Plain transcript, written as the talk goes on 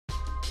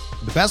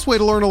The best way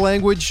to learn a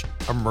language?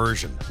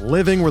 Immersion.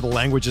 Living where the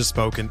language is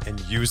spoken and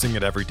using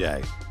it every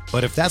day.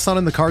 But if that's not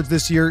in the cards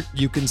this year,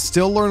 you can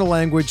still learn a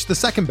language the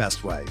second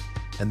best way,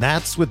 and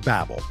that's with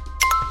Babbel.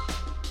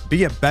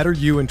 Be a better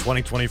you in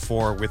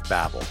 2024 with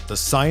Babbel, the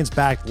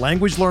science-backed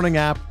language learning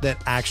app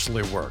that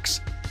actually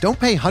works. Don't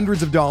pay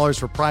hundreds of dollars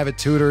for private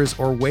tutors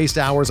or waste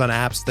hours on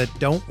apps that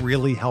don't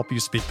really help you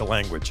speak the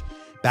language.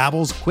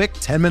 Babbel's quick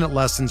 10-minute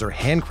lessons are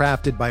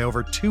handcrafted by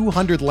over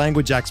 200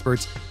 language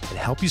experts and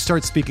help you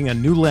start speaking a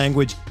new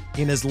language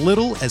in as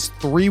little as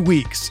 3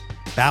 weeks.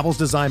 Babbel's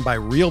designed by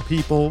real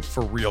people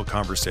for real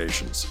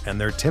conversations,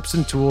 and their tips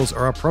and tools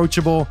are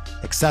approachable,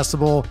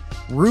 accessible,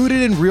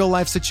 rooted in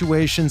real-life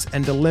situations,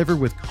 and delivered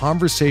with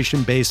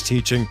conversation-based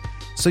teaching,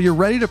 so you're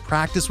ready to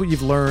practice what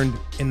you've learned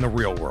in the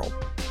real world.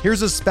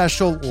 Here's a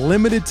special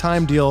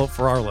limited-time deal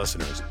for our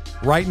listeners.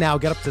 Right now,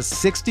 get up to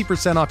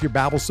 60% off your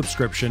Babbel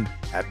subscription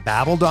at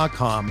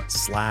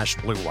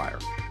babbel.com/Blue Wire.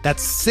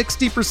 That's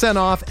 60%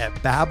 off at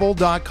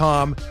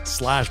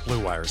babbel.com/Blue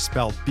Wire,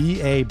 spelled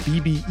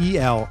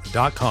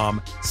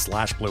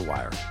BABBEL.com/Blue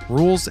Wire.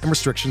 Rules and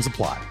restrictions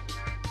apply.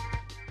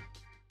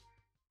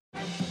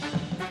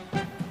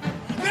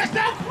 There's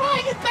no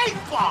crying in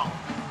baseball!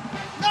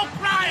 No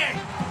crying!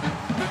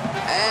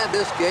 And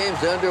this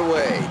game's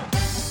underway.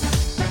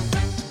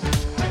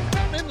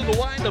 Into the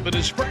windup in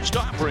his first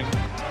offering.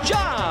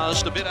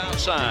 Just a bit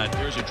outside.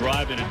 There's a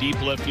drive in a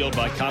deep left field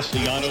by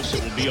Castellanos.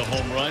 It will be a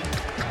home run.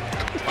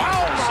 Oh,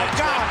 my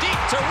God! Deep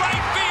to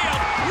right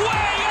field.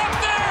 Way up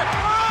there.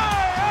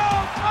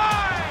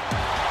 My.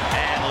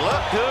 And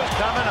look who's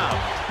coming up.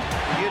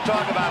 You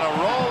talk about a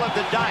roll of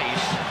the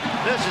dice.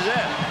 This is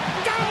it.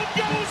 Down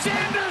goes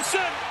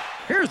Anderson!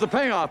 Here's the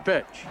payoff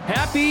pitch.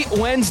 Happy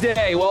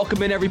Wednesday.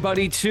 Welcome in,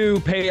 everybody,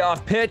 to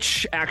Payoff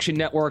Pitch, Action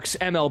Network's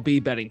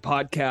MLB betting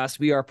podcast.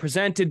 We are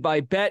presented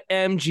by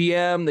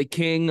BetMGM, the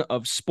king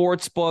of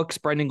sportsbooks.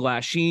 Brendan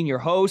Glasheen, your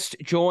host,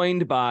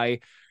 joined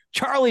by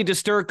Charlie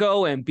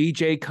Disturco and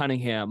BJ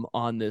Cunningham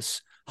on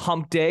this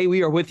hump day.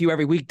 We are with you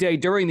every weekday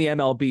during the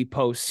MLB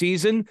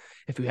postseason.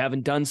 If you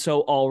haven't done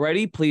so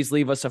already, please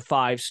leave us a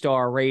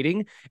 5-star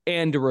rating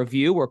and a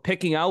review. We're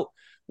picking out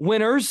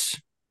winners,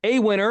 a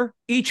winner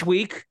each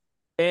week.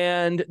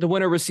 And the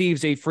winner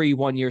receives a free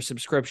 1-year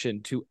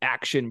subscription to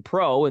Action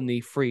Pro and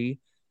the free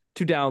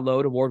to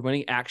download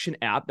award-winning Action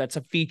app. That's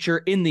a feature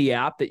in the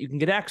app that you can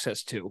get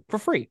access to for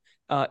free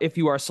if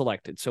you are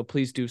selected. So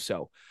please do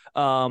so.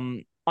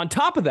 On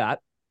top of that,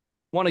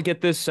 want to get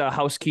this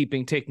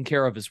housekeeping taken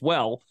care of as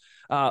well.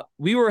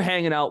 We were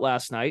hanging out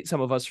last night,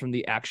 some of us from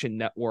the Action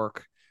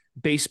Network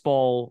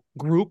baseball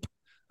group.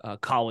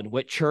 Colin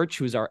Whitchurch,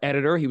 who's our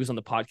editor, he was on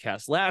the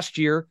podcast last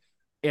year.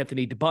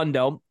 Anthony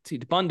Dabbundo. See,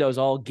 Dabundo's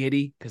all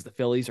giddy because the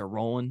Phillies are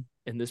rolling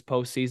in this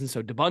postseason.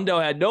 So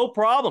Dabbundo had no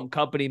problem.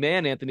 Company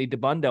man Anthony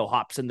Dabbundo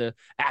hops in the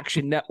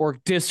Action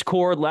Network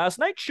Discord last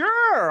night.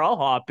 Sure, I'll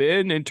hop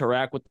in,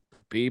 interact with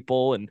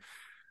people. And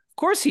of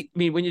course,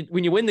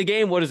 when you win the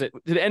game, what is it?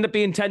 Did it end up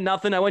being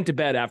 10-0? I went to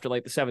bed after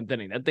like the 7th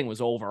inning. That thing was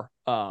over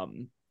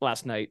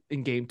last night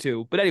in game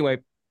 2. But anyway,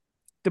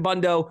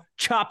 Dabbundo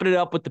chopping it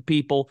up with the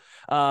people.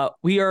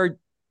 We are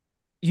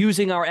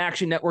using our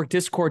Action Network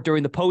Discord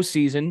during the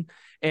postseason,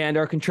 and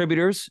our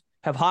contributors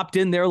have hopped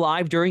in there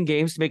live during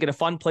games to make it a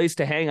fun place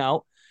to hang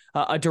out.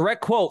 A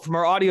direct quote from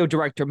our audio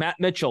director, Matt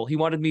Mitchell. He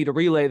wanted me to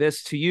relay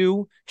this to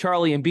you,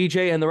 Charlie and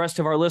BJ, and the rest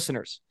of our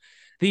listeners.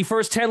 The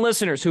first 10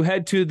 listeners who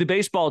head to the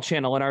baseball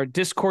channel on our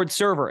Discord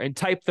server and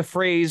type the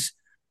phrase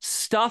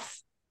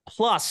Stuff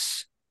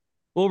Plus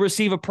will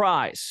receive a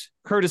prize,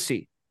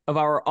 courtesy of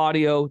our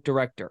audio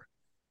director.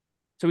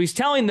 So he's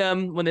telling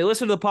them when they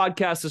listen to the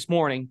podcast this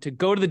morning to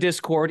go to the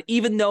Discord,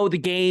 even though the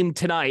game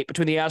tonight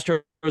between the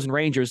Astros and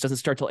Rangers doesn't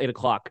start till 8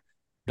 o'clock.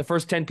 The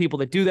first 10 people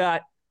that do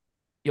that,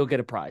 you'll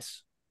get a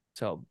prize.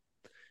 So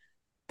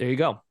there you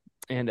go.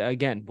 And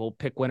again, we'll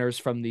pick winners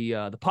from the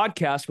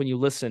podcast when you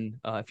listen,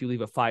 if you leave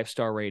a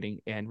 5-star rating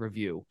and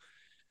review.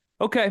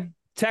 Okay,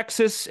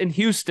 Texas and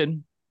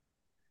Houston.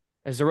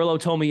 As Zerillo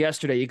told me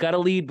yesterday, you got to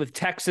lead with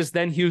Texas,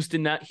 then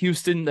Houston, not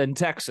Houston, then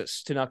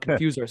Texas, to not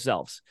confuse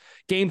ourselves.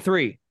 Game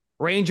 3.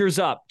 Rangers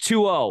up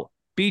 2-0.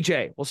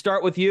 BJ, we'll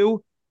start with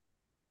you.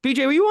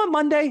 BJ, were you on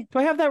Monday? Do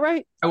I have that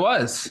right? I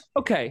was.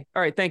 Okay.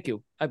 All right. Thank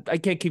you. I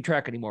can't keep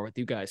track anymore with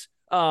you guys.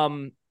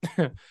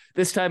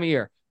 This time of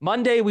year.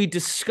 Monday, we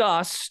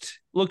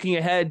discussed looking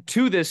ahead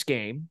to this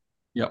game.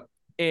 Yep.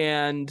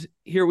 And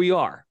here we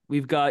are.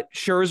 We've got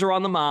Scherzer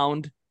on the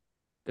mound.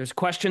 There's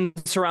questions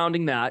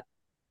surrounding that.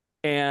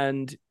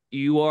 And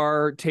you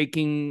are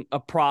taking a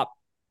prop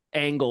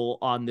angle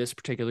on this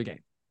particular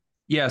game.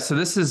 Yeah, so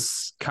this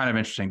is kind of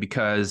interesting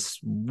because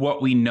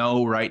what we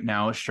know right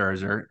now is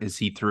Scherzer is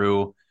he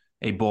threw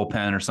a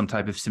bullpen or some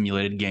type of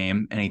simulated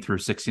game, and he threw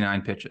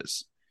 69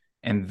 pitches.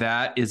 And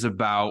that is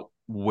about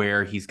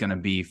where he's going to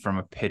be from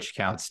a pitch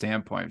count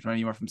standpoint, from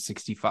anywhere from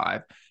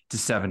 65 to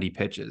 70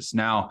 pitches.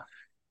 Now,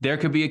 there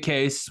could be a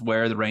case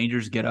where the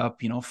Rangers get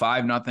up,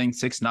 5-0,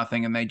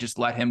 6-0, and they just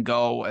let him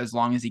go as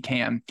long as he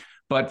can.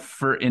 But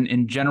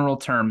in general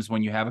terms,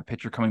 when you have a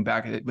pitcher coming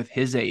back with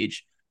his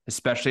age,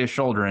 especially a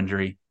shoulder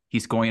injury,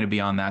 he's going to be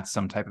on that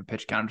some type of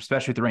pitch count,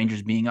 especially with the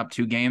Rangers being up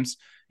 2 games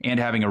and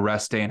having a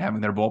rest day and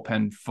having their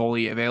bullpen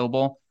fully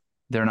available.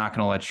 They're not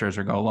going to let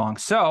Scherzer go long.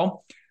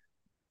 So,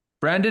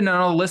 Brendan and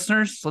all the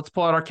listeners, let's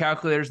pull out our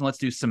calculators and let's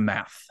do some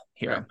math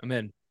here. Yeah, I'm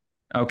in.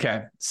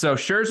 Okay. So,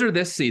 Scherzer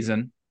this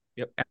season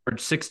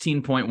averaged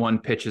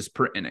 16.1 pitches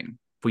per inning.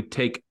 If we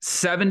take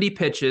 70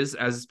 pitches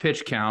as his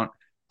pitch count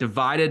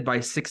divided by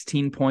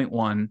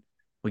 16.1,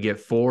 we get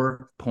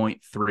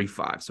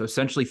 4.35. So,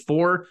 essentially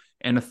 4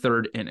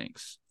 1/3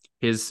 innings.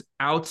 His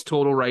outs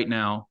total right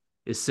now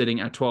is sitting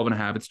at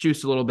 12.5. It's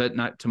juiced a little bit,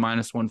 not to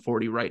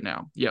 -140 right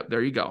now. Yep,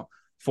 there you go.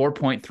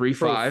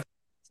 4.35.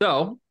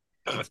 So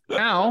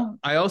now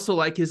I also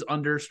like his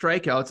under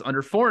strikeouts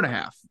under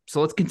 4.5.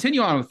 So let's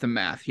continue on with the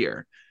math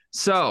here.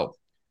 So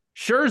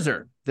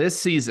Scherzer this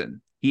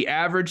season, he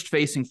averaged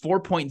facing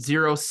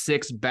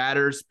 4.06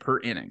 batters per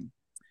inning.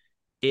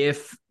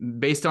 If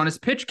based on his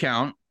pitch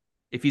count,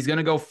 if he's going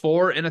to go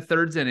 4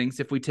 1/3 innings,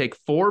 if we take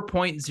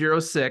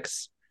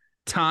 4.06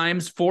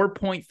 times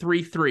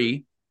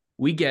 4.33,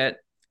 we get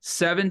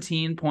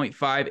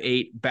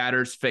 17.58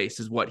 batters faced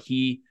is what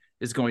he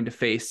is going to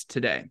face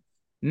today.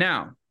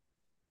 Now,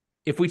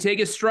 if we take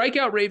his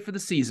strikeout rate for the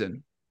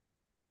season,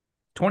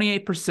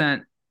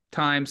 28%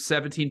 times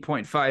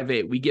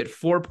 17.58, we get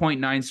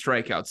 4.9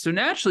 strikeouts. So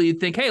naturally you'd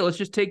think, hey, let's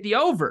just take the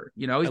over.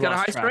 He's got a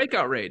high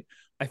strikeout rate.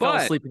 I fell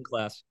asleep in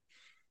class.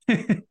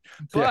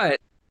 But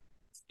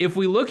if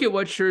we look at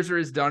what Scherzer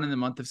has done in the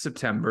month of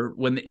September,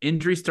 when the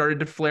injury started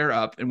to flare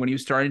up and when he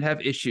was starting to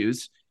have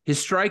issues, his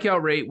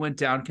strikeout rate went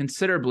down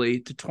considerably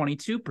to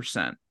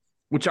 22%,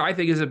 which I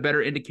think is a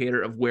better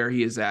indicator of where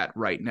he is at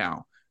right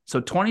now.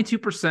 So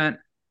 22%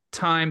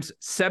 times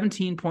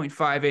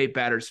 17.58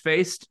 batters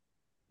faced,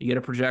 you get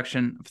a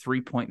projection of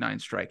 3.9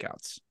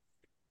 strikeouts.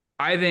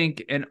 I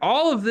think, and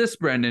all of this,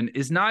 Brendan,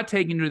 is not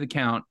taking into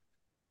account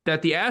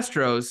that the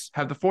Astros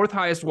have the 4th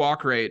highest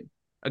walk rate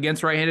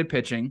against right-handed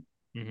pitching,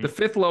 the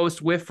 5th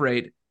lowest whiff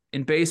rate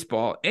in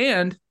baseball,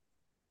 and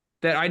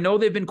that I know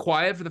they've been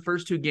quiet for the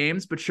first 2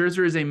 games, but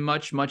Scherzer is a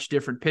much, much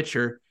different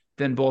pitcher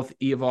than both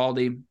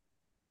Eovaldi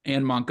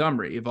and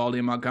Montgomery. Eovaldi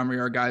and Montgomery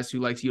are guys who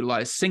like to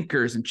utilize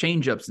sinkers and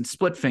changeups and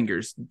split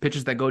fingers,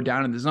 pitches that go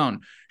down in the zone.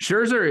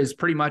 Scherzer is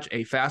pretty much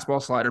a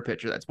fastball slider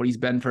pitcher. That's what he's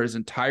been for his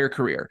entire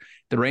career.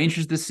 The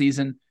Rangers this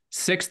season,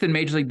 6th in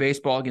Major League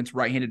Baseball against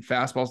right-handed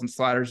fastballs and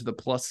sliders with a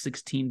plus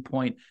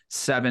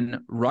 16.7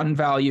 run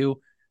value.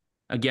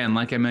 Again,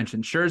 like I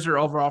mentioned, Scherzer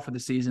overall for the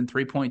season,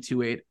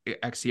 3.28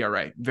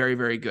 xERA. Very,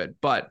 very good.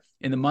 But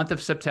in the month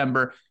of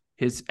September,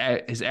 his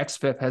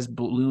xFIP has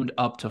ballooned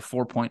up to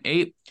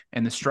 4.8,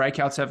 and the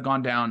strikeouts have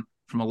gone down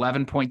from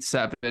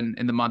 11.7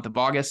 in the month of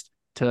August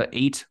to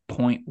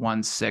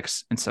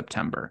 8.16 in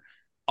September.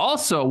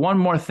 Also, one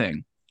more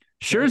thing.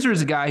 Scherzer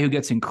is a guy who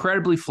gets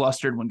incredibly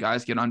flustered when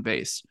guys get on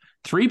base.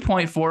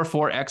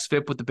 3.44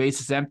 xFIP with the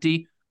bases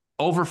empty,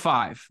 over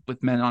 5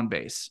 with men on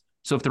base.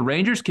 So if the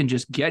Rangers can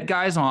just get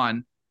guys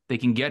on, they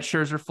can get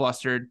Scherzer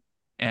flustered,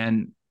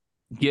 and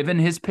given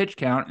his pitch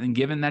count and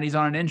given that he's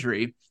on an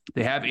injury,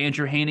 they have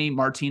Andrew Heaney,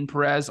 Martin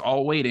Perez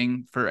all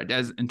waiting for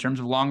in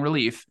terms of long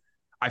relief.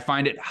 I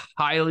find it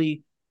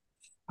highly,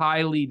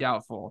 highly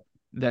doubtful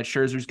that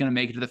Scherzer is going to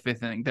make it to the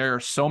 5th inning. There are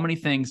so many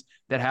things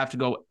that have to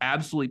go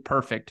absolutely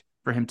perfect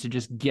for him to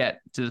just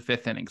get to the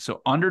 5th inning.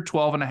 So under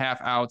 12.5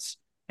 outs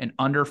and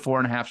under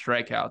 4.5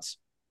 strikeouts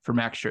for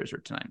Max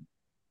Scherzer tonight.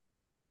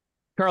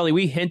 Charlie,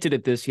 we hinted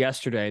at this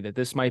yesterday that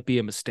this might be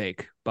a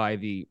mistake by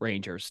the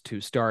Rangers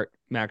to start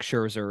Max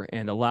Scherzer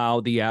and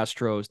allow the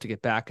Astros to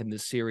get back in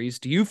this series.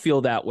 Do you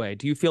feel that way?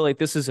 Do you feel like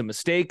this is a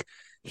mistake?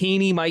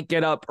 Heaney might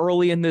get up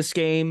early in this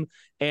game.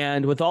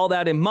 And with all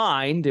that in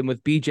mind, and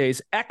with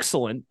BJ's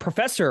excellent,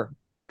 Professor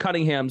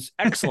Cunningham's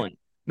excellent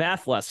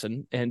math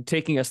lesson and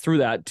taking us through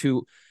that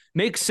to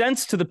make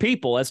sense to the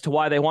people as to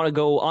why they want to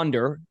go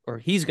under, or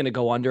he's going to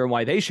go under, and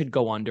why they should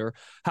go under.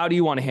 How do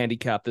you want to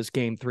handicap this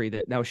game 3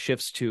 that now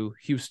shifts to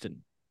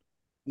Houston?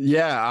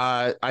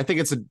 Yeah, I think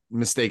it's a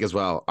mistake as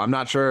well. I'm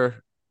not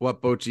sure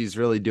what Bochy's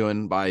really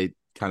doing by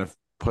kind of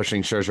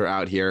pushing Scherzer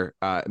out here.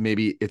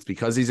 Maybe it's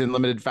because he's in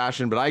limited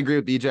fashion, but I agree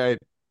with BJ.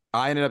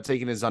 I ended up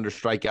taking his under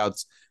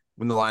strikeouts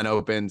when the line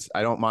opens.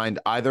 I don't mind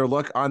either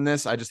look on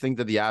this. I just think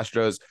that the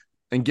Astros,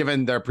 and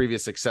given their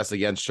previous success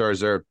against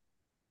Scherzer,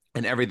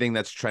 and everything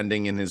that's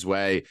trending in his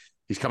way,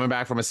 he's coming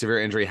back from a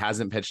severe injury,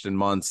 hasn't pitched in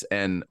months,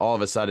 and all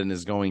of a sudden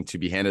is going to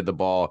be handed the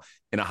ball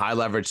in a high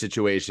leverage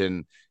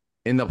situation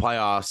in the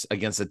playoffs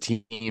against a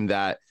team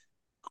that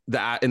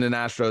in an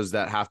Astros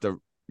that have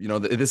to,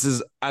 this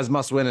is as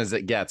must win as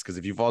it gets. Because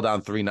if you fall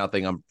down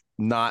 3-0, I'm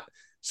not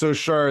so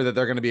sure that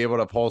they're going to be able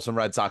to pull some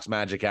Red Sox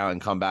magic out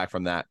and come back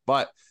from that.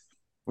 But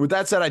with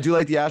that said, I do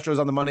like the Astros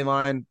on the money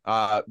line,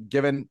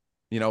 given,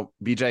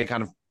 BJ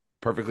kind of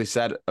perfectly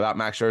said about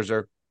Max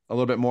Scherzer. A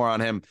little bit more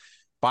on him.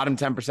 Bottom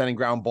 10% in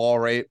ground ball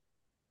rate,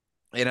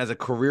 and has a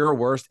career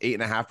worst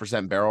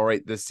 8.5% barrel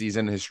rate this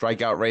season. His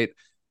strikeout rate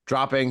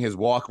dropping, his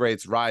walk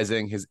rates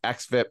rising, his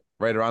xFIP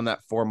right around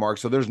that 4 mark.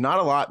 So there's not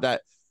a lot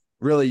that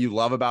really you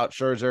love about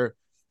Scherzer,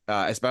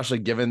 especially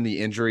given the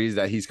injuries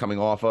that he's coming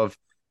off of.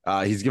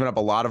 He's given up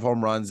a lot of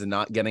home runs and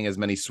not getting as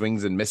many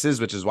swings and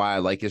misses, which is why I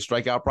like his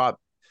strikeout prop.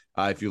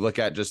 If you look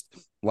at just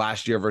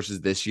last year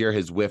versus this year,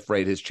 his whiff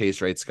rate, his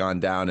chase rate's gone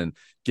down. And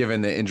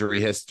given the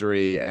injury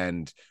history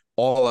and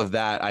all of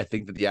that, I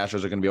think that the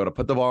Astros are going to be able to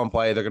put the ball in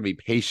play. They're going to be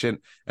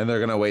patient and they're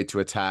going to wait to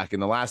attack.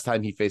 And the last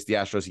time he faced the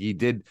Astros, he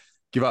did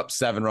give up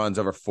 7 runs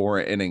over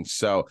 4 innings.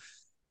 So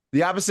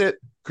the opposite,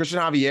 Christian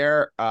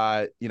Javier,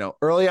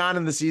 early on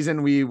in the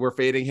season, we were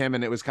fading him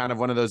and it was kind of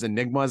one of those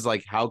enigmas.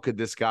 Like, how could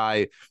this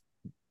guy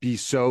be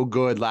so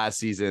good last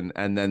season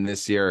and then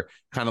this year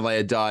kind of lay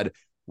a dud?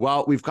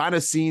 Well, we've kind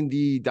of seen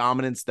the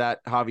dominance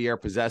that Javier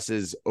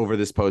possesses over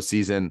this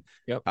postseason.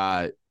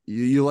 Yep.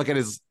 You look at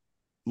his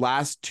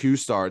last 2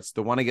 starts,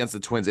 the one against the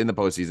Twins in the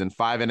postseason,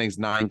 5 innings,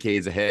 9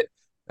 Ks a hit.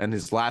 And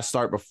his last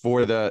start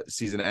before the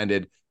season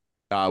ended,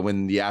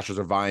 when the Astros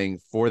are vying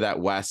for that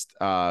West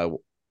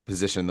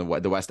position, the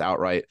West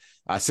outright,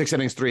 6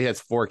 innings, 3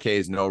 hits, 4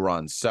 Ks, no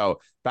runs. So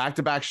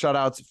back-to-back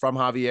shutouts from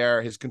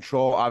Javier. His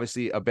control,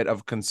 obviously a bit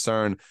of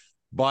concern,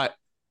 but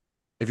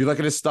if you look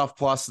at his stuff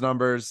plus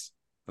numbers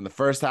from the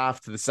first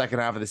half to the second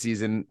half of the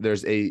season,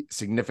 there's a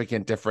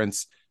significant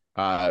difference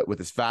with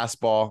his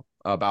fastball,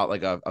 about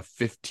like a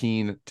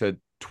 15 to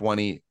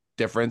 20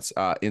 difference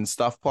in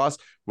stuff plus,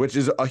 which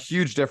is a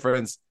huge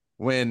difference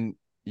when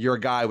you're a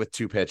guy with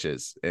 2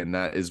 pitches, and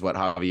that is what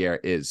Javier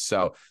is.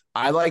 So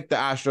I like the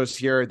Astros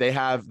here. They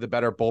have the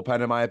better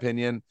bullpen, in my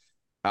opinion.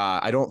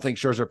 I don't think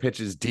Scherzer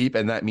pitches deep,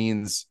 and that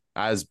means,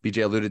 as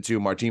BJ alluded to,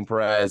 Martin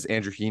Perez,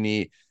 Andrew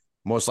Heaney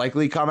most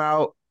likely come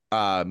out.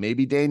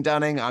 Maybe Dane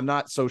Dunning. I'm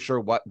not so sure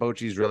what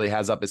Bochy's really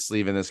has up his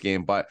sleeve in this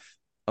game, but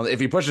if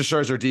he pushes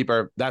Scherzer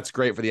deeper, that's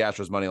great for the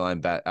Astros money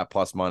line bet at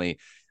plus money.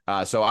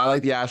 So I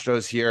like the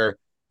Astros here.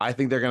 I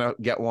think they're going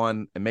to get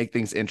one and make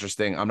things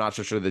interesting. I'm not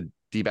so sure the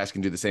D-backs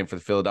can do the same for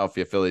the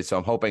Philadelphia Phillies. So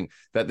I'm hoping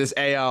that this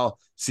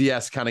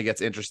ALCS kind of gets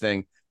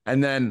interesting.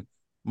 And then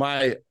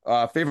my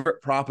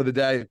favorite prop of the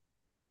day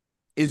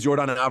is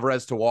Yordan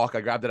Alvarez to walk.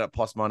 I grabbed it at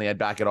plus money. I'd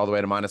back it all the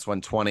way to minus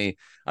 120.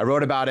 I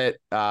wrote about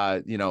it,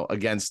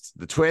 against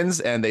the Twins,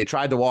 and they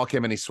tried to walk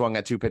him and he swung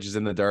at 2 pitches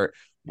in the dirt.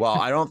 Well,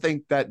 I don't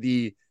think that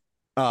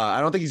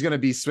I don't think he's going to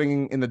be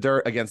swinging in the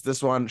dirt against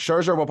this one.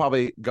 Scherzer will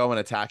probably go and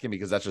attack him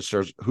because that's just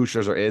who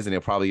Scherzer is, and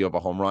he'll probably give up a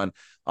home run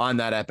on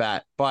that at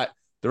bat. But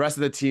the rest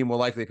of the team will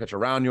likely pitch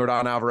around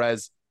Yordan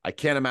Alvarez. I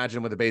can't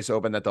imagine with the base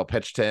open that they'll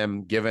pitch to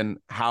him, given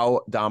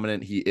how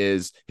dominant he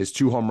is. His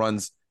 2 home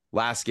runs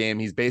last game.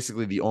 He's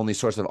basically the only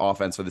source of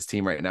offense for this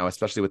team right now,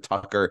 especially with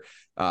Tucker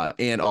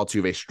and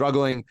Altuve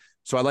struggling.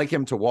 So I like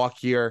him to walk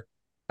here.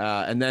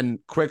 And then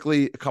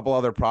quickly, a couple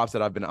other props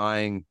that I've been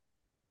eyeing.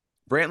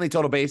 Brantley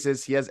total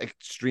bases. He has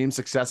extreme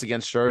success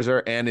against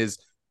Scherzer and is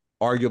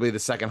arguably the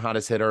second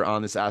hottest hitter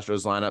on this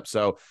Astros lineup.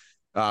 So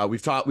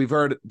we've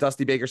heard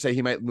Dusty Baker say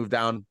he might move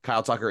down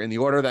Kyle Tucker in the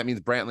order. That means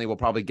Brantley will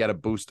probably get a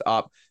boost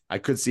up. I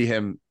could see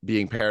him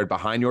being paired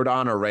behind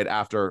Yordan or right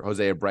after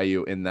Jose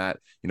Abreu in that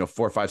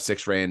 4, 5,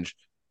 6 range.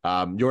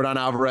 Yordan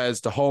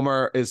Alvarez to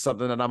homer is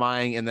something that I'm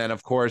eyeing. And then,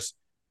 of course,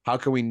 how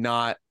can we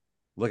not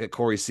look at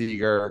Corey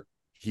Seager?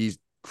 He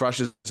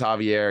crushes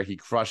Javier. He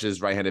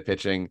crushes right-handed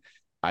pitching.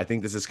 I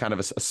think this is kind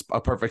of a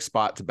perfect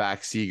spot to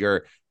back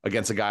Seager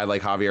against a guy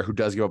like Javier, who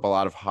does give up a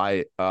lot of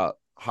high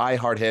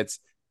hard hits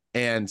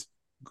and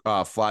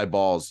fly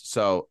balls.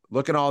 So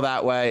looking all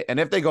that way. And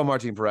if they go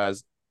Martin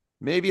Perez,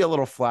 maybe a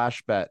little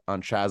flash bet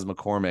on Chas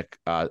McCormick,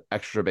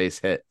 extra base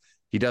hit.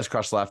 He does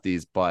crush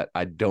lefties, but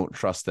I don't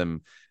trust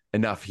him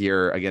enough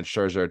here against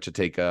Scherzer to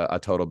take a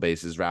total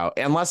bases route,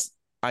 unless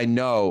I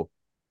know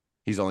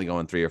he's only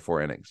going 3 or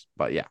 4 innings.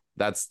 But yeah,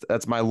 that's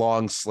my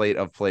long slate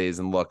of plays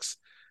and looks.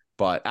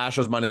 But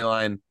Astros money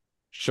line,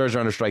 Scherzer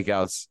under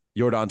strikeouts,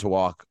 Yordan to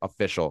walk,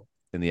 official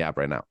in the app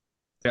right now.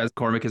 Yeah,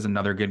 Cormick is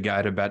another good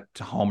guy to bet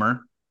to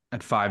homer at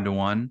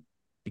 5-1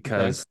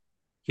 because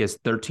he has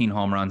 13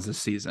 home runs this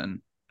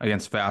season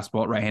against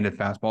right-handed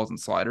fastballs and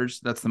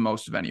sliders. That's the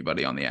most of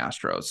anybody on the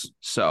Astros.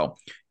 So,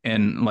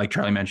 and like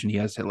Charlie mentioned, he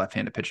has hit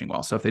left-handed pitching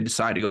well. So if they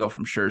decide to go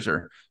from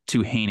Scherzer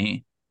to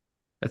Heaney,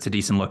 that's a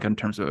decent look in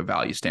terms of a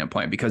value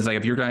standpoint. Because like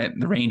if you're going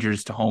the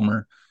Rangers to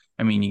homer,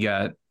 I mean, you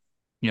got,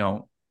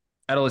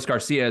 Adolis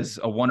Garcia is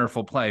a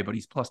wonderful play, but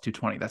he's plus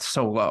 220. That's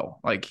so low.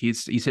 Like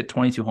he's hit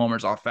 22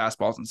 homers off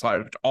fastballs and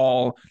sliders,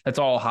 that's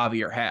all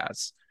Javier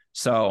has.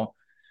 So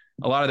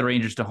a lot of the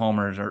Rangers to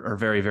homers are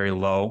very, very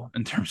low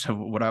in terms of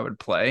what I would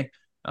play.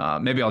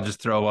 Maybe I'll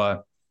just throw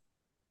a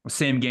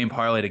same game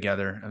parlay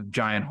together, a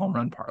giant home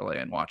run parlay,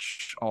 and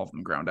watch all of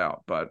them ground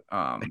out. But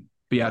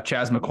yeah,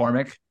 Chas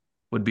McCormick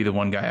would be the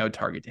one guy I would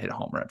target to hit a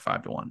homer at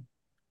 5-1.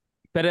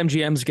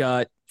 BetMGM's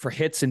got for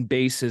hits and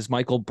bases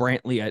Michael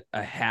Brantley at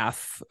a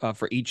half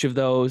for each of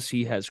those.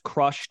 He has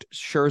crushed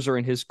Scherzer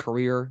in his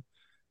career,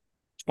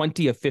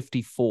 20 of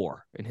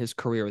 54 in his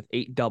career with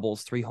 8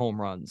 doubles, 3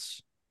 home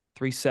runs,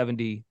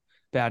 370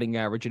 batting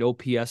average, an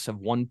OPS of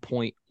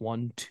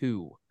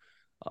 1.12.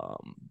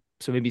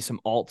 So maybe some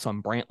alts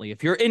on Brantley.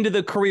 If you're into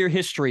the career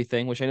history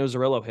thing, which I know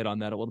Zerillo hit on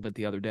that a little bit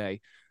the other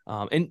day.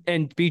 And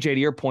BJ, to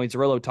your point,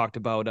 Zerillo talked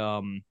about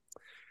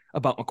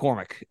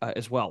McCormick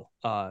as well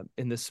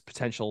in this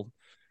potential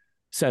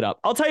set up.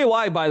 I'll tell you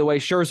why, by the way,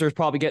 Scherzer's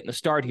probably getting the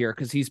start here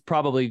because he's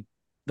probably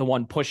the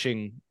one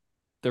pushing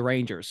the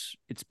Rangers.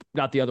 It's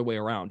not the other way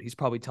around. He's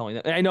probably telling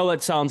that. And I know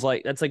that sounds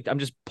like I'm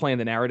just playing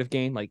the narrative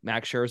game, like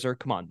Max Scherzer.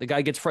 Come on. The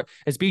guy gets,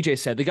 as BJ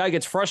said, the guy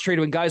gets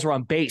frustrated when guys are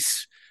on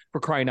base, for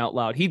crying out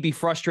loud. He'd be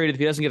frustrated if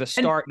he doesn't get a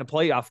start in a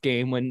playoff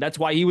game when that's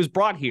why he was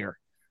brought here.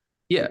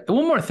 Yeah.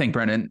 One more thing,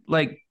 Brendan.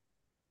 Like,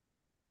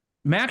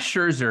 Max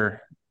Scherzer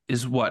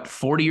is what,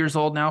 40 years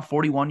old now,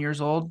 41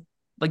 years old?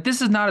 Like,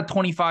 this is not a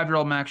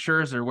 25-year-old Max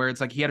Scherzer where it's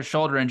like he had a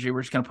shoulder injury.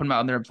 We're just going to put him out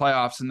in there in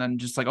playoffs and then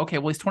just like, okay,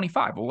 well, he's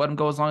 25. We'll let him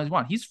go as long as he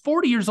wants. He's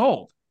 40 years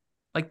old.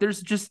 Like,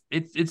 there's just,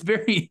 it's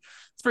very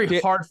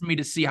hard for me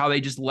to see how they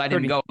just let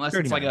him go unless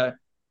it's like a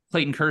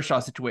Clayton Kershaw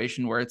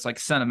situation where it's like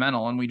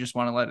sentimental and we just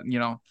want to let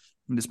it,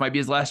 this might be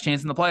his last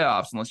chance in the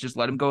playoffs and let's just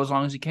let him go as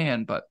long as he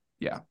can. But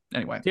yeah,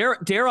 anyway.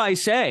 Dare I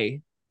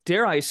say,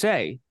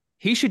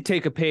 he should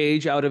take a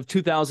page out of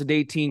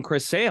 2018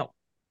 Chris Sale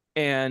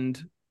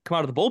and come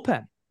out of the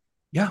bullpen.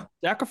 Yeah.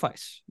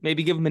 Sacrifice.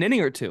 Maybe give him an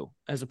inning or two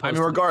as opposed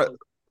to...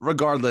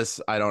 regardless,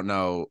 I don't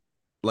know.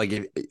 Like,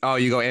 you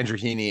go Andrew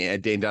Heaney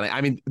and Dane Dunning.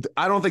 I mean,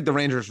 I don't think the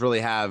Rangers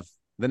really have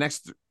the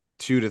next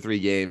 2 to 3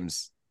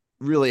 games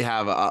really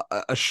have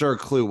a sure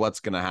clue what's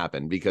going to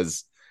happen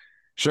because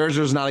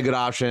Scherzer's not a good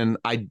option.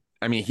 I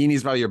mean,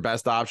 Heaney's probably your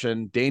best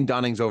option. Dane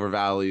Dunning's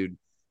overrated.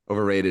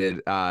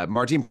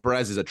 Martin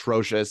Perez is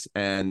atrocious,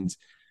 and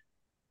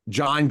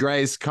John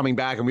Gray's coming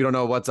back, and we don't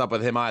know what's up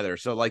with him either.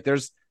 So, like,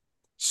 there's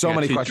so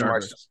many question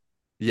marks.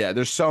 Yeah,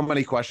 there's so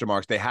many question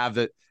marks. They have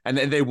that, and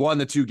they won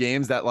the 2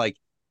 games that, like,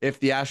 if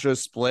the Astros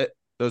split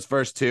those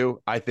first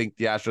 2, I think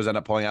the Astros end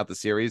up pulling out the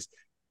series.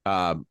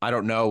 I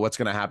don't know what's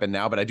going to happen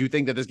now, but I do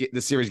think that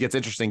this series gets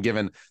interesting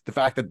given the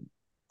fact that,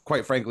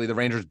 quite frankly, the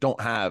Rangers don't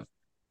have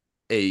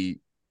a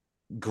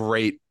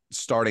great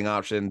starting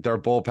option. Their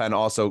bullpen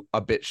also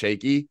a bit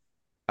shaky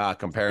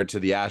compared to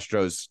the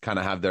Astros. Kind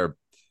of have their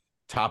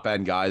top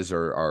end guys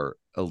are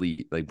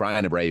elite. Like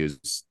Brian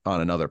Abreu's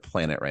on another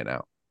planet right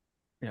now.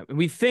 Yeah,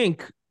 we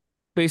think,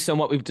 based on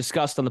what we've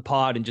discussed on the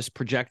pod and just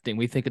projecting,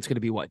 we think it's going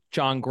to be what,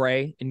 John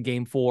Gray in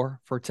Game 4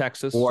 for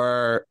Texas,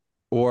 or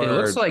it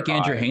looks like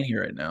Andrew Heaney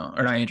right now,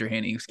 or not Andrew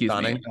Heaney, excuse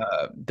me,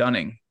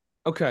 Dunning.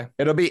 Okay,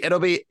 it'll be.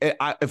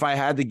 If I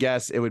had to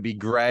guess, it would be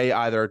Gray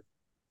either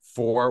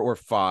 4 or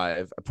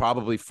 5,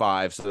 probably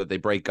 5, so that they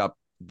break up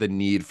the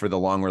need for the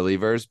long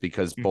relievers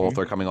because both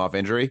are coming off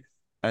injury,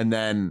 and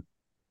then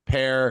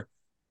pair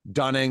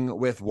Dunning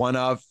with one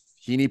of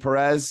Heaney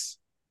Perez,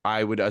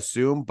 I would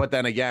assume. But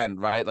then again,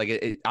 right?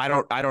 Like I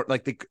don't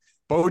like the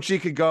Bochy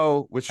could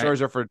go with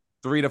Scherzer for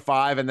 3 to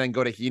 5 and then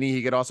go to Heaney.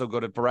 He could also go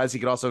to Perez. He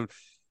could also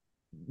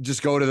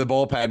just go to the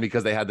bullpen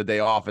because they had the day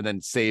off and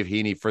then save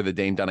Heaney for the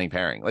Dane Dunning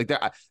pairing. Like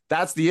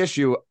that's the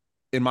issue,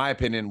 in my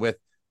opinion, with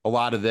a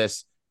lot of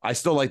this. I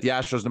still like the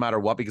Astros no matter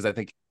what, because I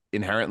think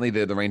inherently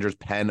the Rangers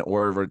pen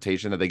or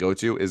rotation that they go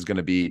to is going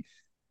to be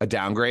a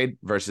downgrade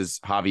versus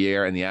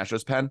Javier and the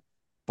Astros pen.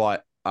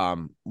 But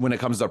when it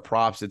comes to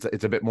props,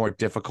 it's a bit more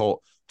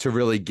difficult to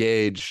really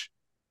gauge,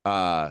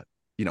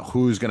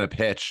 who's going to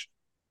pitch,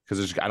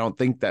 because I don't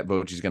think that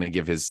Bochy's going to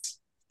give his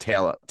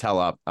tail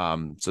up.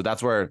 So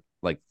that's where,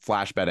 like,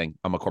 flash betting,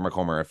 I'm a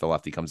Homer if the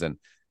lefty comes in,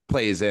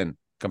 plays in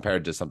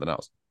compared to something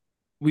else.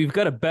 We've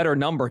got a better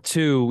number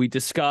too. We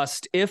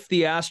discussed if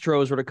the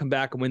Astros were to come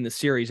back and win the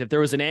series, if there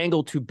was an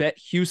angle to bet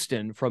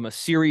Houston from a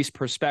series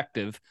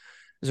perspective,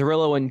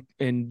 Zerillo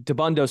and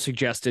Dabundo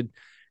suggested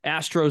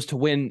Astros to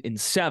win in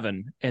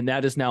 7, and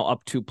that is now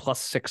up to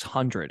plus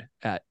 600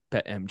 at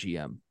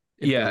BetMGM.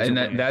 Yeah,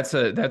 and that's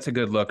a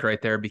good look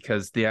right there,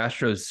 because the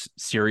Astros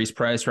series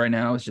price right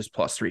now is just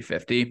plus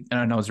 350, and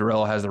I know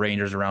Zerillo has the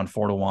Rangers around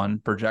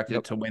 4-1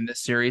 projected to win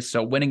this series.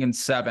 So winning in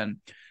 7,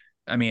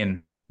 I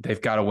mean,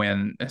 they've got to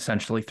win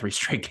essentially 3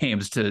 straight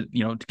games to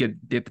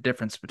get the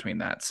difference between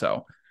that.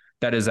 So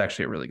that is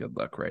actually a really good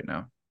look right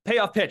now.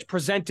 Payoff Pitch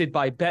presented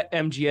by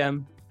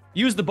BetMGM.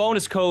 Use the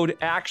bonus code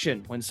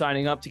ACTION when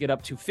signing up to get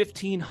up to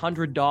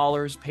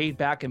 $1,500 paid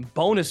back in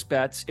bonus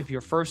bets if your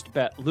first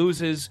bet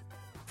loses.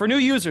 For new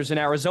users in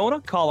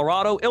Arizona,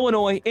 Colorado,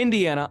 Illinois,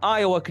 Indiana,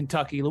 Iowa,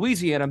 Kentucky,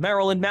 Louisiana,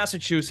 Maryland,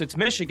 Massachusetts,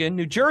 Michigan,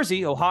 New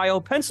Jersey,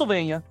 Ohio,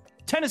 Pennsylvania,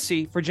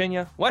 Tennessee,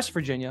 Virginia, West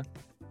Virginia,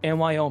 and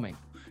Wyoming.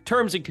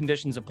 Terms and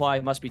conditions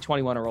apply. Must be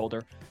 21 or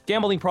older.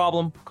 Gambling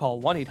problem?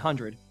 Call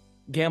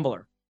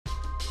 1-800-GAMBLER.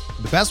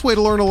 The best way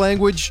to learn a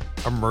language?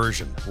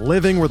 Immersion.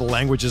 Living where the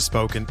language is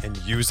spoken and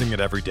using it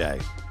every day.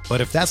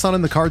 But if that's not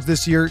in the cards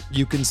this year,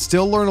 you can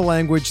still learn a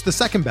language the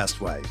second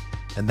best way.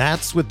 And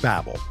that's with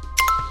Babbel.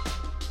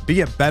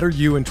 Be a better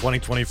you in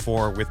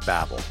 2024 with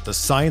Babbel, the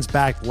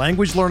science-backed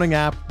language learning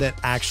app that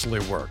actually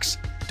works.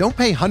 Don't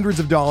pay hundreds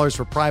of dollars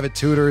for private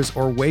tutors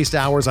or waste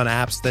hours on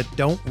apps that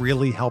don't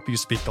really help you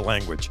speak the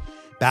language.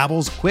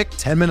 Babbel's quick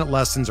 10-minute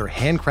lessons are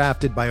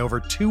handcrafted by over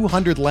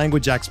 200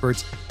 language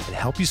experts and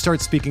help you start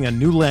speaking a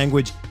new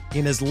language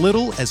in as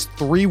little as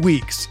 3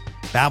 weeks.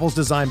 Babbel's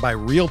designed by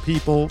real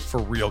people for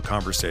real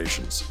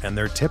conversations, and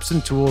their tips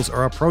and tools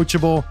are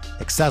approachable,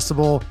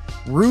 accessible,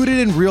 rooted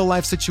in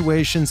real-life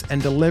situations,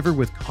 and delivered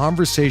with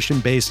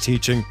conversation-based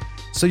teaching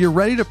so you're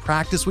ready to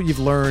practice what you've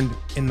learned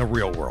in the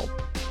real world.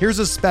 Here's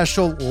a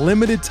special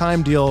limited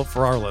time deal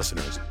for our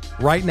listeners.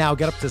 Right now,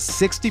 get up to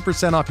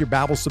 60% off your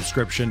Babbel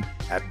subscription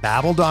at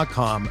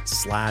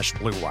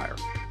babbel.com/Blue Wire.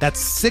 That's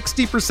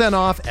 60%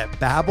 off at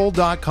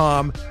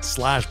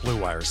babbel.com/Blue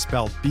Wire,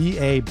 spelled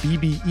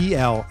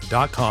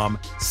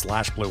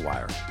BABBEL.com/Blue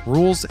Wire.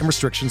 Rules and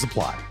restrictions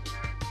apply.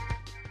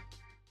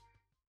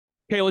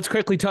 Okay, let's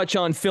quickly touch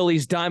on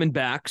Phillies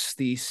Diamondbacks.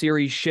 The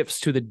series shifts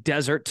to the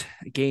desert.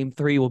 Game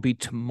 3 will be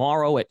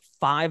tomorrow at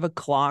 5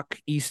 o'clock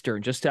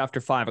Eastern, just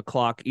after 5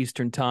 o'clock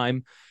Eastern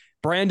time.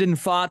 Brandon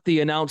Pfaadt, the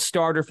announced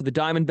starter for the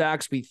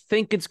Diamondbacks. We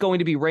think it's going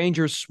to be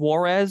Ranger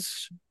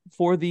Suarez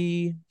for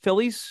the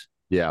Phillies.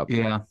 Yeah.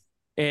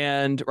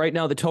 And right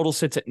now the total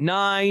sits at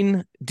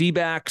 9.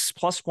 D-backs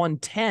plus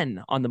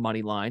 110 on the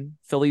money line.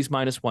 Phillies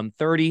minus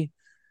 130.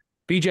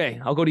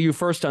 BJ, I'll go to you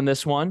first on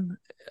this one.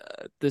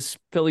 This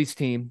Phillies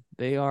team,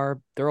 they're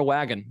a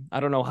wagon. I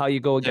don't know how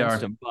you go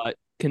against them, but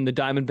can the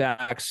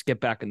Diamondbacks get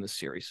back in this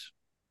series?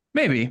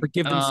 Maybe. Or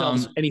give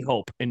themselves any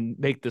hope and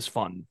make this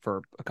fun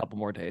for a couple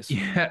more days.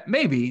 Yeah,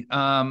 maybe.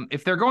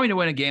 If they're going to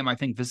win a game, I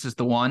think this is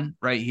the one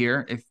right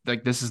here. If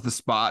this is the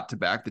spot to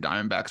back the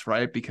Diamondbacks,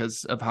 right?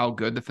 Because of how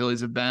good the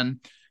Phillies have been.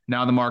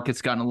 Now the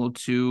market's gotten a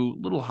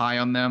little high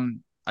on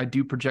them. I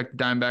do project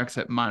the Diamondbacks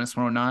at minus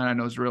 109. I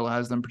know Zarilla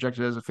has them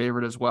projected as a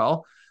favorite as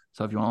well.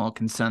 So if you want a little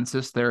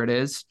consensus, there it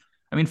is.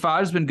 I mean, Pfaadt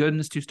has been good in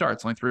his 2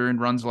 starts, only 3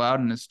 runs allowed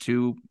in his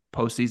 2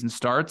 postseason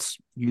starts.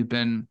 He's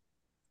been,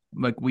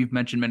 like we've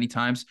mentioned many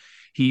times,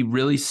 he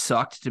really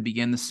sucked to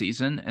begin the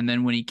season. And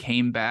then when he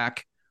came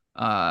back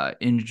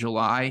in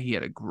July, he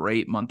had a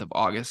great month of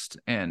August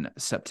and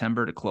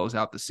September to close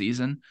out the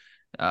season.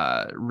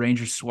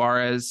 Ranger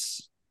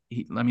Suarez,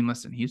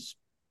 listen, he's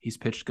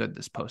pitched good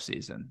this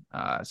postseason.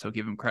 So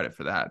give him credit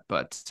for that.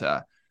 But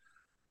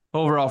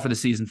overall for the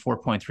season,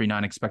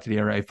 4.39 expected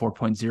ERA,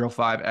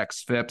 4.05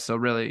 xFIP. So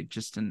really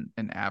just an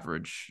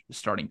average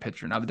starting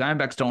pitcher. Now the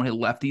Diamondbacks don't hit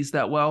lefties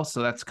that well,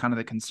 so that's kind of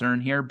the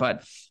concern here.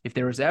 But if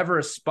there was ever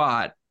a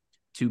spot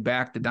to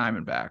back the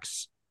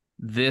Diamondbacks,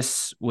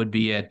 this would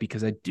be it,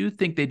 because I do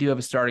think they do have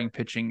a starting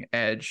pitching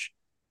edge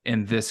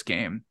in this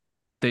game.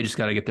 They just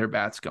got to get their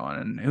bats going.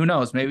 And who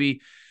knows, maybe,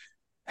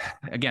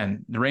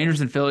 again, the Rangers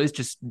and Phillies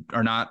just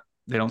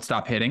they don't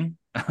stop hitting.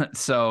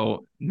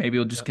 So maybe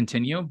it'll just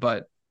continue.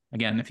 But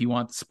again, if you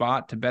want the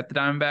spot to bet the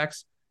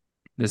Diamondbacks,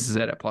 this is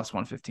it at plus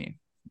 115.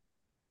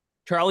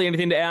 Charlie,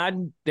 anything to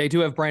add? They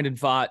do have Brandon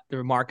Pfaadt.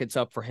 Their market's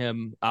up for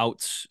him.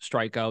 Outs,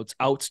 strikeouts.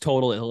 Outs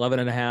total at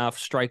 11.5.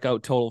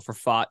 Strikeout total for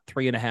Pfaadt,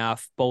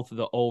 3.5. Both of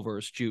the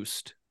overs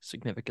juiced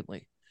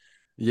significantly.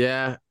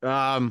 Yeah.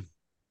 I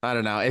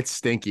don't know. It's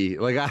stinky.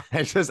 Like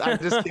I just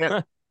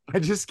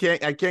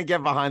can't. I can't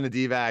get behind the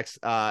D-backs.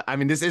 I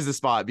mean, this is the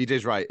spot.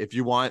 BJ's right. If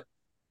you want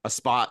a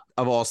spot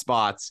of all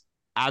spots,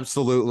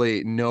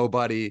 absolutely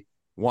nobody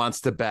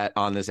wants to bet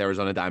on this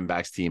Arizona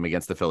Diamondbacks team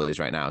against the Phillies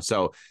right now.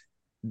 So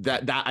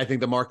that I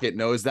think the market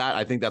knows that.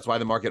 I think that's why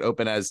the market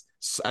opened as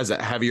a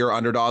heavier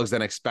underdogs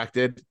than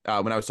expected.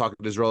 When I was talking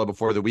to Zarilla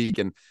before the week,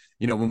 and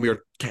when we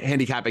were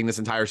handicapping this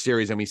entire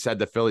series, and we said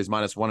the Phillies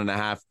minus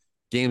 1.5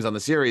 games on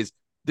the series,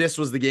 this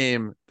was the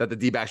game that the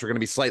D-backs were going to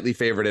be slightly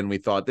favored in. We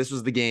thought this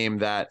was the game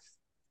that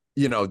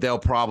they'll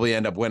probably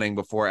end up winning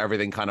before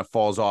everything kind of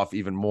falls off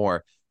even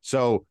more.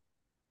 So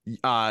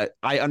I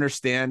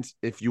understand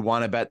if you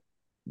want to bet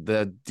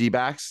the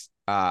D-backs.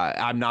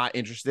 I'm not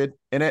interested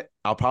in it.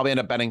 I'll probably end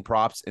up betting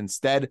props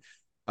instead.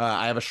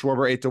 I have a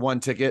Schwarber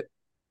 8-1 ticket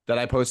that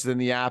I posted in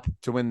the app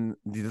to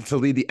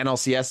lead the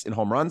NLCS in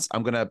home runs.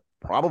 I'm going to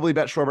probably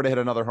bet Schwarber to hit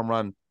another home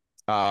run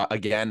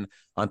again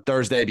on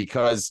Thursday,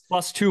 because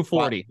plus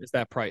 240 is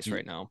that price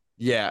right now.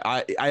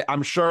 Yeah,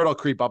 I'm sure it'll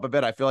creep up a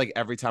bit. I feel like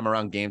every time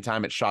around game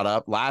time, it shot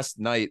up. Last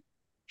night,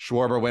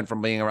 Schwarber went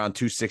from being around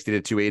 260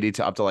 to 280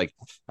 to up to I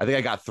think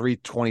I got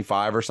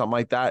 325 or something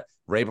like that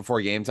right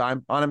before game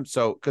time on him.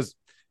 So, because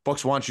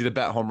books want you to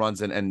bet home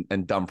runs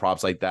and dumb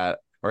props like that,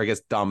 or I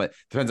guess dumb. It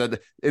depends on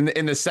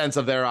in the sense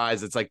of their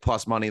eyes, it's like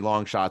plus money,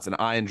 long shots, and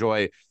I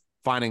enjoy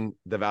finding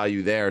the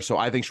value there. So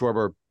I think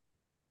Schwarber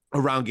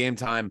around game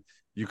time,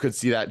 you could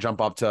see that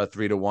jump up to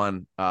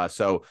 3-1.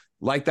 So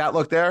like that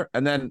look there,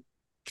 and then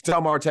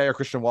Ketel Marte or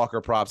Christian Walker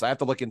props. I have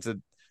to look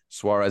into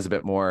Suarez a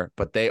bit more,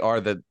 but they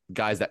are the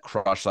guys that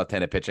crush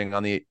left-handed pitching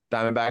on the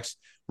Diamondbacks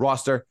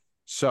roster.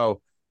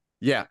 So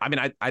yeah, I mean,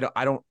 I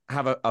don't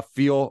have a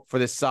feel for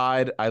this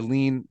side. I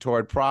lean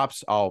toward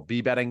props. I'll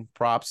be betting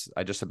props.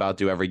 I just about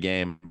do every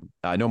game.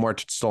 No more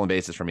stolen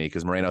bases for me,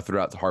 because Moreno threw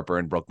out to Harper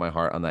and broke my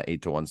heart on that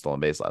 8-1 stolen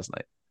base last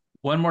night.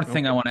 One more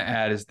thing I want to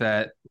add is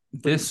that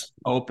this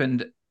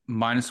opened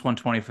minus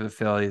 120 for the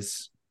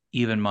Phillies,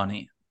 even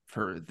money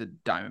for the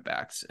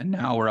Diamondbacks, and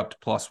now we're up to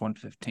plus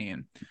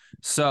 115.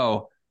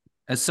 So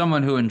as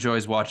someone who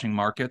enjoys watching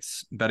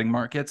markets, betting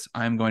markets,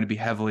 I'm going to be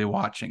heavily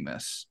watching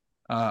this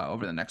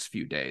over the next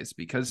few days,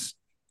 because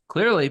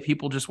clearly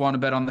people just want to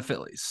bet on the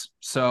Phillies.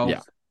 So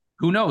yeah.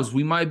 Who knows?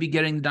 We might be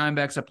getting the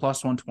Diamondbacks at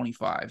plus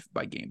 125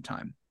 by game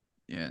time.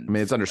 And I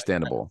mean, it's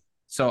understandable.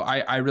 So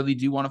I really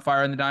do want to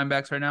fire in the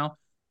Diamondbacks right now.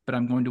 but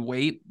I'm going to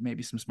wait.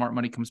 Maybe some smart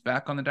money comes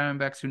back on the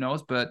Diamondbacks. Who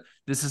knows? But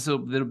this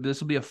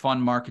will be a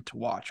fun market to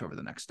watch over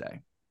the next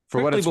day.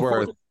 For what it's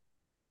worth,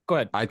 go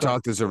ahead. I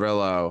talked to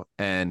Zerillo,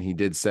 and he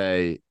did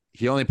say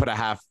he only put a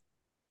half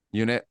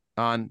unit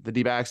on the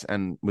D-backs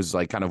and was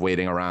like kind of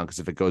waiting around because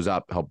if it goes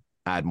up, he'll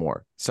add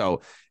more.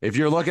 So if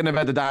you're looking to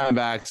bet the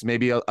Diamondbacks,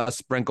 maybe a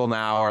sprinkle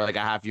now or like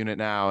a half unit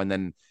now, and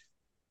then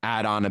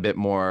add on a bit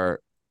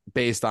more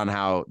based on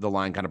how the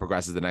line kind of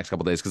progresses the next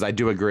couple of days. Because I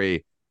do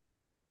agree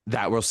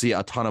that we'll see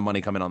a ton of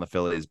money come in on the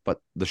Phillies, but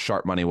the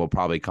sharp money will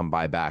probably come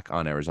back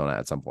on Arizona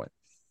at some point.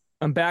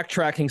 I'm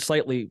backtracking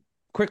slightly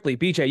quickly.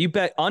 BJ, you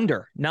bet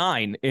under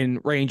 9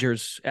 in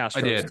Rangers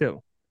Astros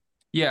too.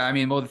 Yeah, I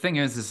mean, well, the thing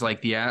is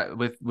like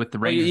with the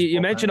Rangers. You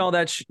mentioned all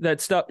that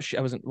stuff.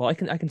 I wasn't. Well, I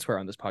can swear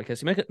on this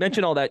podcast. You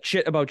mentioned all that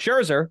shit about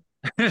Scherzer,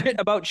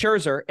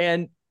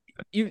 and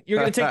you're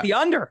going to take the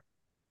under.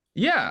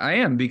 Yeah, I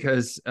am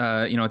because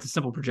it's a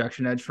simple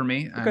projection edge for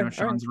me. Okay, I know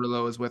Sean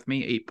Zerillo is with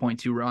me.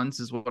 8.2 runs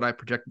is what I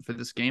projected for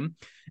this game.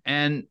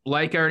 And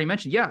like I already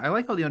mentioned, I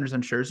like all the unders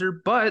on Scherzer,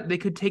 but they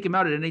could take him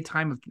out at any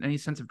time of any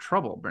sense of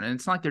trouble. And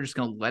it's not like they're just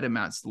going to let him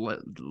out,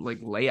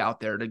 lay out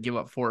there to give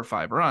up 4 or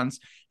 5 runs.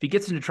 If he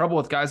gets into trouble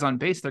with guys on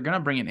base, they're going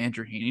to bring in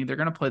Andrew Heaney. They're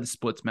going to play the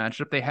splits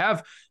matchup. They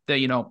have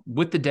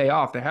with the day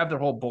off, they have their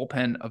whole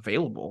bullpen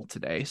available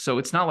today. So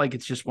it's not like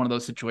it's just one of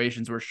those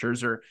situations where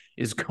Scherzer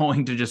is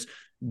going to just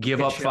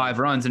give up 5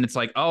 runs and it's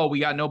like, oh, we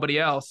got nobody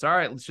else. All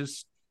right, let's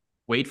just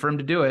wait for him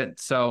to do it.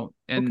 So,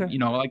 and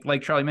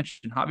like Charlie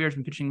mentioned, Javier's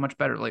been pitching much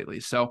better lately.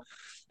 So,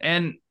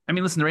 and I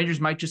mean, listen, the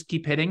Rangers might just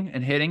keep hitting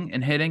and hitting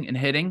and hitting and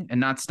hitting and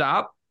not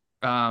stop.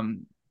 But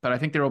I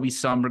think there will be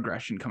some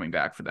regression coming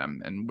back for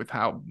them. And with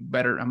how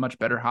much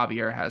better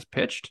Javier has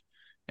pitched,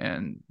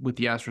 and with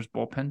the Astros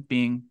bullpen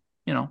being,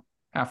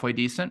 halfway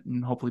decent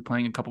and hopefully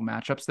playing a couple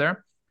matchups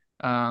there.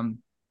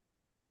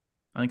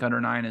 I think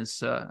under 9 is,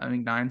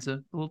 9's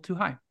a little too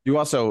high. You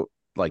also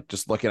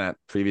just looking at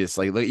previous,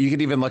 you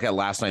could even look at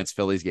last night's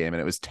Phillies game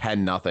and it was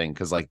 10-0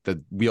 because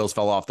the wheels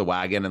fell off the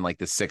wagon in the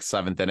 6th,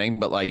 7th inning.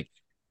 But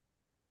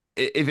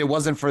if it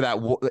wasn't for the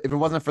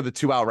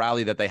 2-out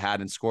rally that they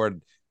had and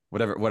scored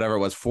whatever it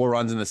was, 4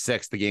 runs in the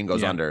 6th, the game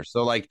goes under.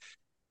 So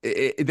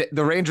the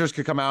Rangers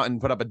could come out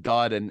and put up a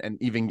dud and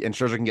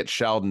Scherzer can get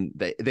shelled and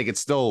they could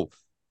still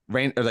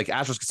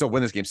Astros could still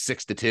win this game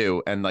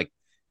 6-2 and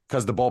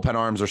because the bullpen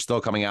arms are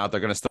still coming out, they're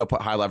going to still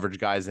put high leverage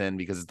guys in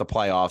because it's the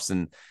playoffs,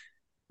 and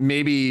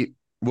maybe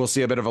we'll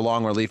see a bit of a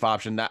long relief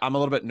option. That I'm a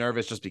little bit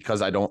nervous just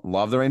because I don't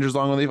love the Rangers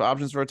long relief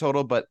options for a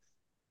total, but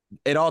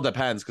it all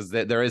depends because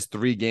there is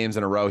 3 games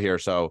in a row here.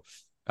 So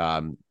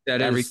people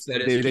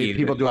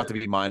do have to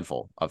be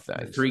mindful of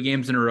that. 3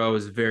 games in a row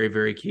is very,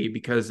 very key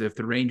because if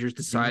the Rangers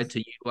decide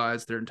to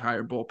utilize their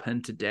entire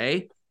bullpen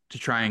today to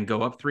try and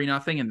go up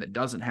 3-0 and that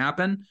doesn't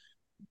happen,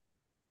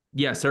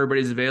 yes,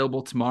 everybody's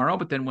available tomorrow,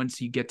 but then once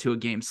you get to a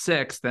game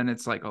 6, then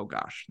it's like, oh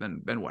gosh,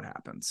 then what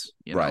happens?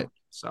 Right.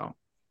 So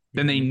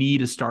then they need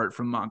to start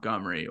from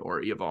Montgomery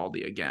or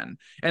Eovaldi again.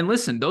 And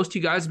listen, those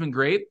 2 guys have been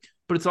great,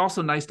 but it's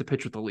also nice to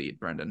pitch with the lead,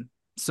 Brendan.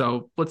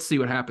 So let's see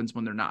what happens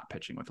when they're not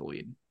pitching with the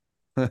lead.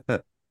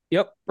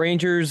 Yep.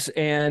 Rangers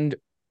and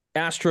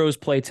Astros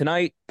play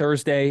tonight,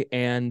 Thursday,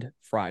 and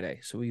Friday.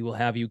 So we will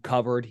have you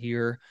covered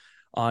here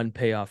on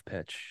Payoff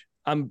Pitch.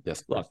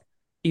 Look,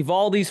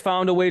 Eovaldi's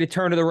found a way to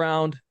turn it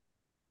around.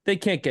 They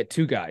can't get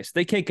 2 guys.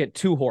 They can't get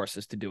 2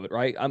 horses to do it,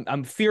 right?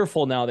 I'm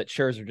fearful now that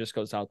Scherzer just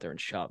goes out there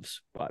and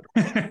shoves. But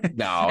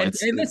no, and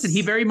listen,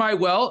 he very might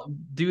well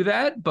do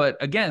that. But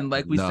again,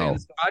 like we say in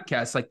this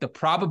podcast, the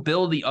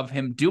probability of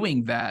him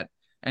doing that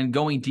and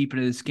going deep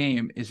into this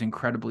game is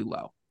incredibly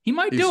low. He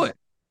might do it.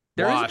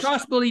 There is a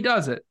possibility he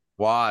does it.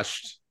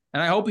 Washed.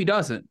 And I hope he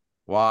doesn't.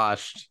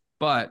 Washed.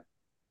 But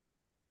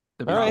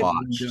the probability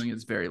of doing it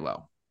is very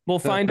low. We'll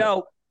find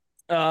out.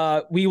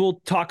 We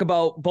will talk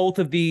about both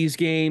of these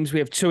games. We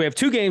have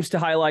 2 games to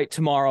highlight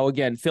tomorrow.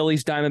 Again,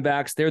 Phillies,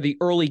 Diamondbacks. They're the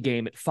early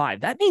game at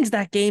 5. That means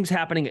that game's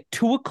happening at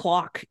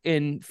 2:00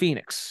 in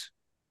Phoenix.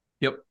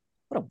 Yep.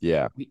 What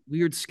a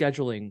weird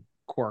scheduling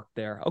quirk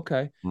there.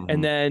 Okay. Mm-hmm.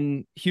 And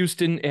then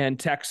Houston and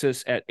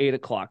Texas at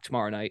 8:00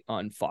 tomorrow night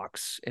on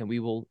Fox. And we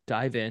will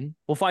dive in.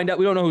 We'll find out.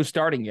 We don't know who's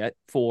starting yet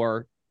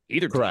for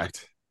either team.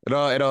 Correct.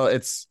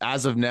 It's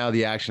as of now,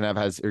 the Action app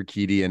has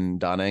Urquidy and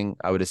Dunning.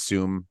 I would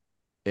assume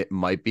it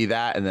might be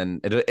that, and then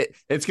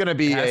it's going to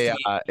be a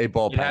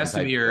bullpen. It has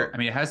to be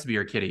it has to be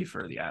your kitty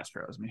for the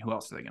Astros. I mean, who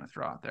else are they going to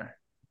throw out there?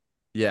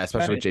 Yeah,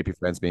 especially with JP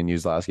France being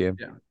used last game.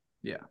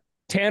 Yeah.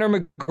 Tanner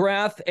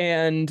McGrath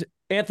and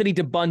Anthony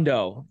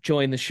DeBundo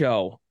join the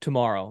show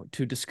tomorrow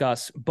to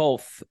discuss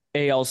both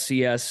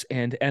ALCS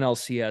and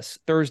NLCS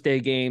Thursday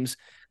games.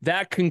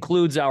 That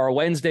concludes our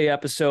Wednesday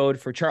episode.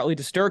 For Charlie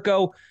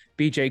DeSturco,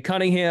 BJ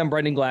Cunningham,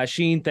 Brendan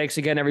Glasheen, thanks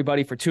again,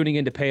 everybody, for tuning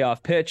in to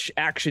Payoff Pitch,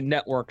 Action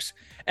Network's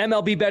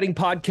MLB betting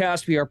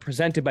podcast. We are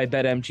presented by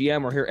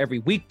BetMGM. We're here every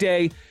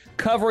weekday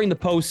covering the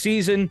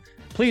postseason.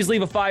 Please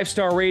leave a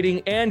 5-star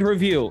rating and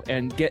review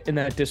and get in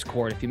that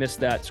Discord. If you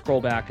missed that,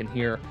 scroll back and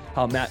hear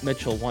how Matt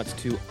Mitchell wants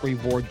to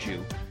reward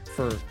you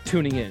for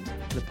tuning in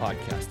to the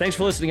podcast. Thanks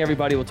for listening,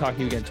 everybody. We'll talk to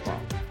you again tomorrow.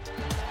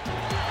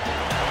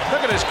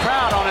 Look at his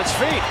crowd on its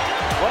feet.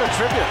 What a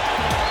tribute.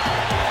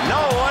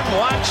 No one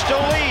wants to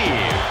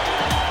leave.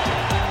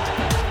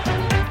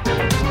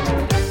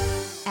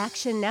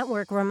 Action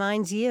Network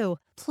reminds you,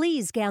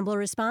 please gamble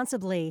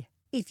responsibly.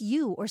 If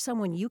you or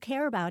someone you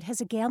care about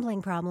has a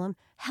gambling problem,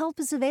 help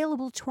is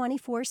available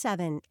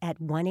 24/7 at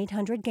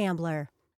 1-800-GAMBLER.